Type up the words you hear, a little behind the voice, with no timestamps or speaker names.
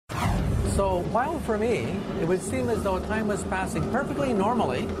So while for me, it would seem as though time was passing perfectly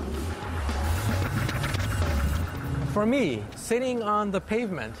normally, for me, sitting on the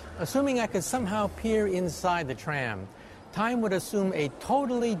pavement, assuming I could somehow peer inside the tram, time would assume a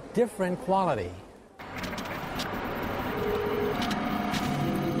totally different quality.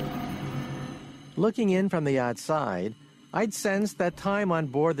 Looking in from the outside, I'd sense that time on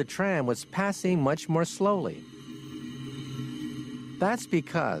board the tram was passing much more slowly. That's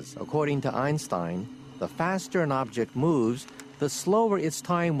because, according to Einstein, the faster an object moves, the slower its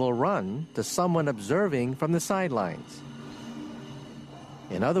time will run to someone observing from the sidelines.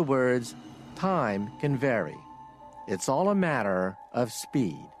 In other words, time can vary. It's all a matter of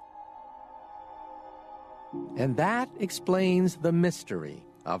speed. And that explains the mystery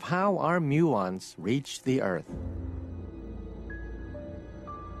of how our muons reach the Earth.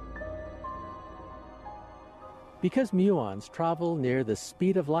 Because muons travel near the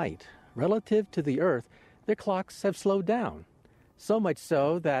speed of light, relative to the Earth, their clocks have slowed down. So much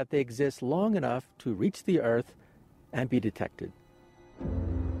so that they exist long enough to reach the Earth and be detected.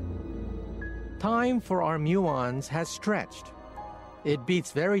 Time for our muons has stretched. It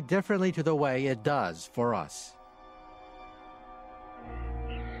beats very differently to the way it does for us.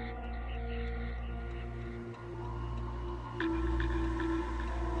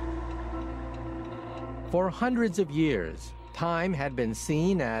 For hundreds of years, time had been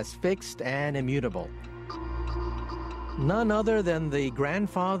seen as fixed and immutable. None other than the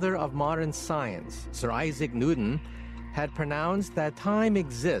grandfather of modern science, Sir Isaac Newton, had pronounced that time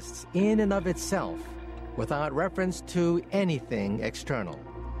exists in and of itself without reference to anything external.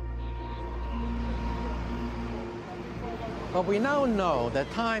 But we now know that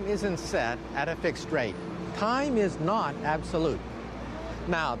time isn't set at a fixed rate. Time is not absolute.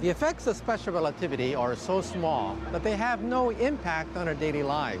 Now, the effects of special relativity are so small that they have no impact on our daily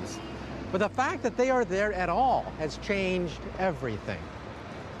lives. But the fact that they are there at all has changed everything.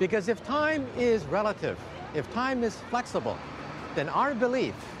 Because if time is relative, if time is flexible, then our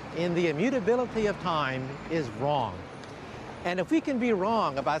belief in the immutability of time is wrong. And if we can be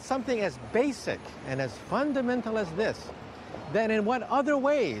wrong about something as basic and as fundamental as this, then in what other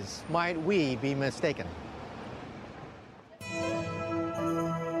ways might we be mistaken?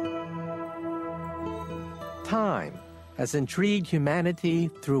 Time has intrigued humanity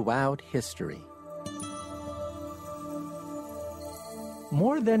throughout history.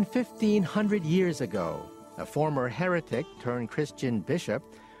 More than 1,500 years ago, a former heretic turned Christian bishop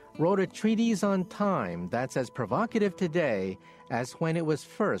wrote a treatise on time that's as provocative today as when it was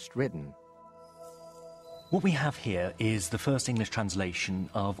first written. What we have here is the first English translation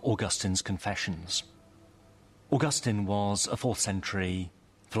of Augustine's Confessions. Augustine was a 4th century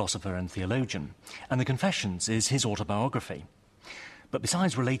philosopher and theologian, and the Confessions is his autobiography. But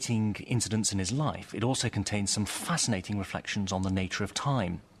besides relating incidents in his life, it also contains some fascinating reflections on the nature of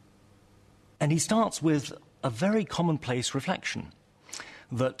time. And he starts with a very commonplace reflection,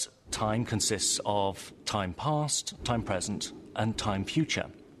 that time consists of time past, time present, and time future.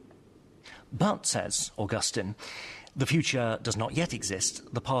 But, says Augustine, the future does not yet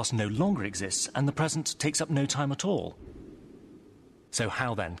exist, the past no longer exists, and the present takes up no time at all. So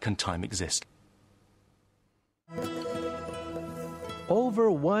how then can time exist? Over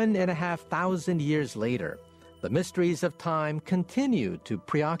 1,500 years later, the mysteries of time continue to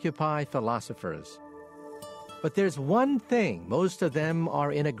preoccupy philosophers. But there's one thing most of them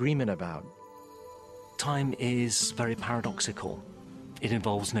are in agreement about. Time is very paradoxical. It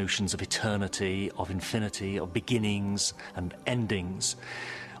involves notions of eternity, of infinity, of beginnings and endings.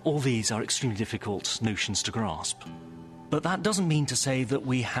 All these are extremely difficult notions to grasp. But that doesn't mean to say that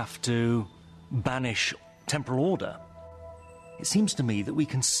we have to banish temporal order. It seems to me that we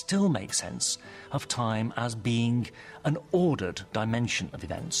can still make sense of time as being an ordered dimension of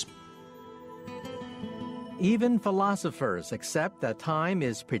events. Even philosophers accept that time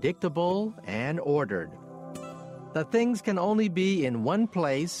is predictable and ordered, that things can only be in one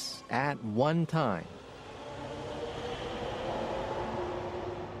place at one time.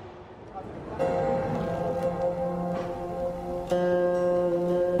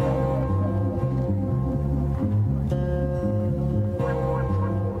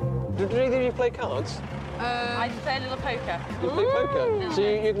 Do either of you play cards? I play a little poker. You play poker? So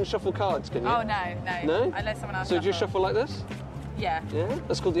you can shuffle cards, can you? Oh, no. No? I let someone else So do you shuffle like this? Yeah. Yeah?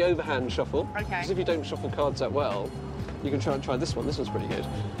 That's called the overhand shuffle. Okay. Because if you don't shuffle cards that well, you can try this one. This one's pretty good.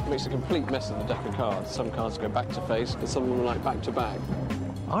 It makes a complete mess of the deck of cards. Some cards go back to face, and some of them are like back to back.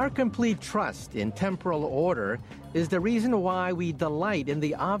 Our complete trust in temporal order is the reason why we delight in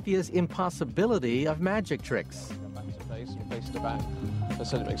the obvious impossibility of magic tricks. Go back to face and face to back. I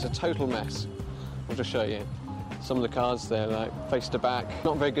said it makes a total mess. I'll just show you. Some of the cards, they're like face to back.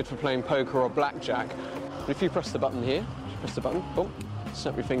 Not very good for playing poker or blackjack. But if you press the button here, press the button, boom,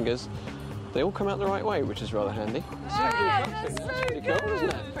 snap your fingers, they all come out the right way, which is rather handy. That's pretty cool, isn't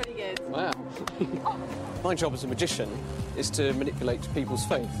it? Pretty good. Wow. My job as a magician is to manipulate people's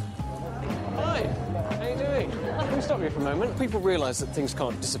faith. Hi, how you doing? Can we stop you for a moment? People realise that things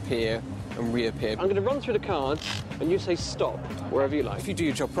can't disappear and reappear. I'm going to run through the cards and you say stop wherever you like. If you do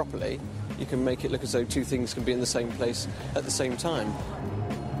your job properly, you can make it look as though two things can be in the same place at the same time.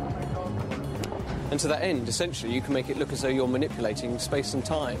 And to that end, essentially, you can make it look as though you're manipulating space and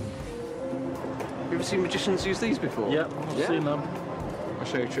time. You ever seen magicians use these before? Yeah, I've seen them. I'll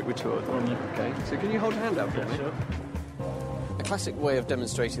show you a trick with two of them. Okay, so can you hold your hand out for me? Sure. A classic way of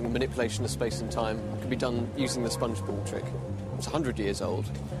demonstrating the manipulation of space and time can be done using the sponge ball trick. It's 100 years old,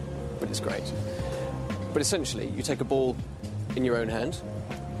 but it's great. But essentially, you take a ball in your own hand,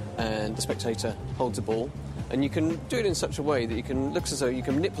 and the spectator holds a ball, and you can do it in such a way that you can look as though you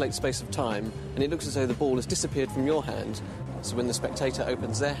can manipulate space of time, and it looks as though the ball has disappeared from your hand. So when the spectator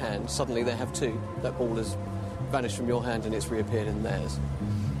opens their hand, suddenly they have two. That ball has vanished from your hand and it's reappeared in theirs.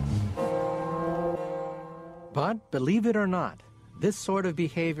 But believe it or not, this sort of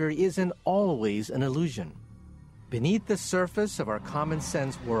behavior isn't always an illusion. Beneath the surface of our common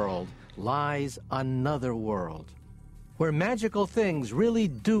sense world lies another world, where magical things really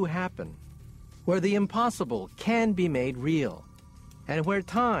do happen, where the impossible can be made real, and where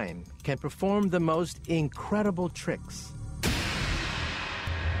time can perform the most incredible tricks.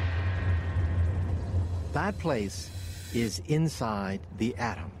 That place is inside the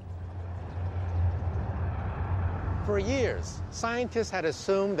atom. For years, scientists had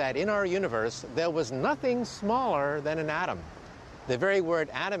assumed that in our universe there was nothing smaller than an atom. The very word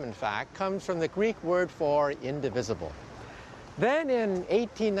atom, in fact, comes from the Greek word for indivisible. Then in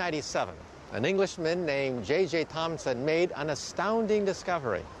 1897, an Englishman named J.J. Thomson made an astounding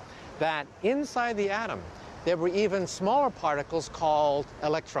discovery that inside the atom there were even smaller particles called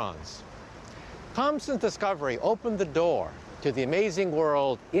electrons. Thomson's discovery opened the door to the amazing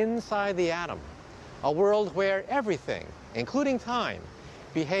world inside the atom, a world where everything, including time,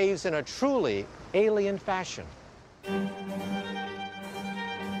 behaves in a truly alien fashion.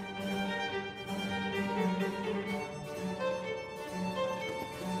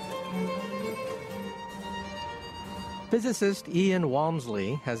 Physicist Ian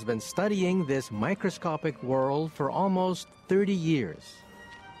Walmsley has been studying this microscopic world for almost 30 years.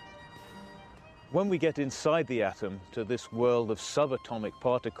 When we get inside the atom to this world of subatomic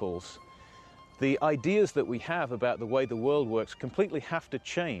particles, the ideas that we have about the way the world works completely have to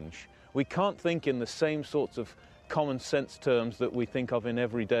change. We can't think in the same sorts of common sense terms that we think of in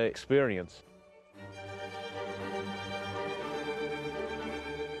everyday experience.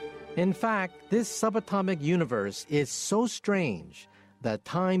 In fact, this subatomic universe is so strange that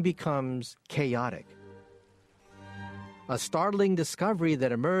time becomes chaotic. A startling discovery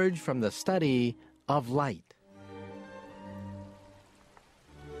that emerged from the study of light.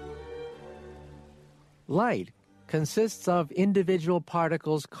 Light consists of individual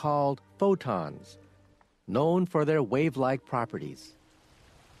particles called photons, known for their wave-like properties.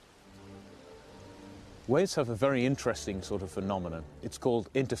 Waves have a very interesting sort of phenomenon. It's called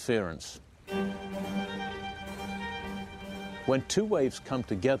interference. When two waves come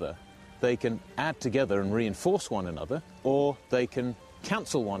together, they can add together and reinforce one another, or they can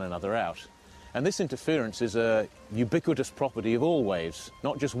cancel one another out. And this interference is a ubiquitous property of all waves,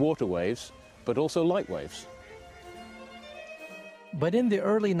 not just water waves, but also light waves. But in the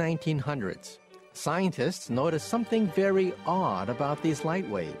early 1900s, scientists noticed something very odd about these light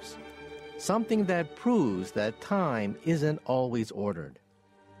waves, something that proves that time isn't always ordered.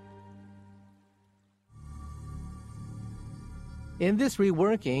 In this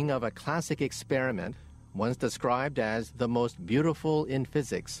reworking of a classic experiment, once described as the most beautiful in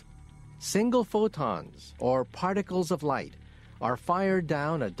physics, single photons, or particles of light, are fired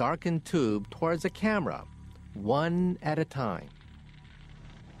down a darkened tube towards a camera, one at a time.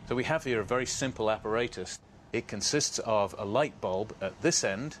 So we have here a very simple apparatus. It consists of a light bulb at this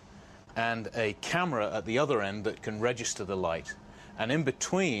end and a camera at the other end that can register the light. And in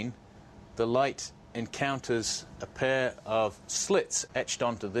between, the light encounters a pair of slits etched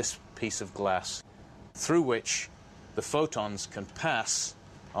onto this piece of glass, through which the photons can pass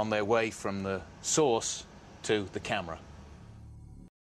on their way from the source to the camera.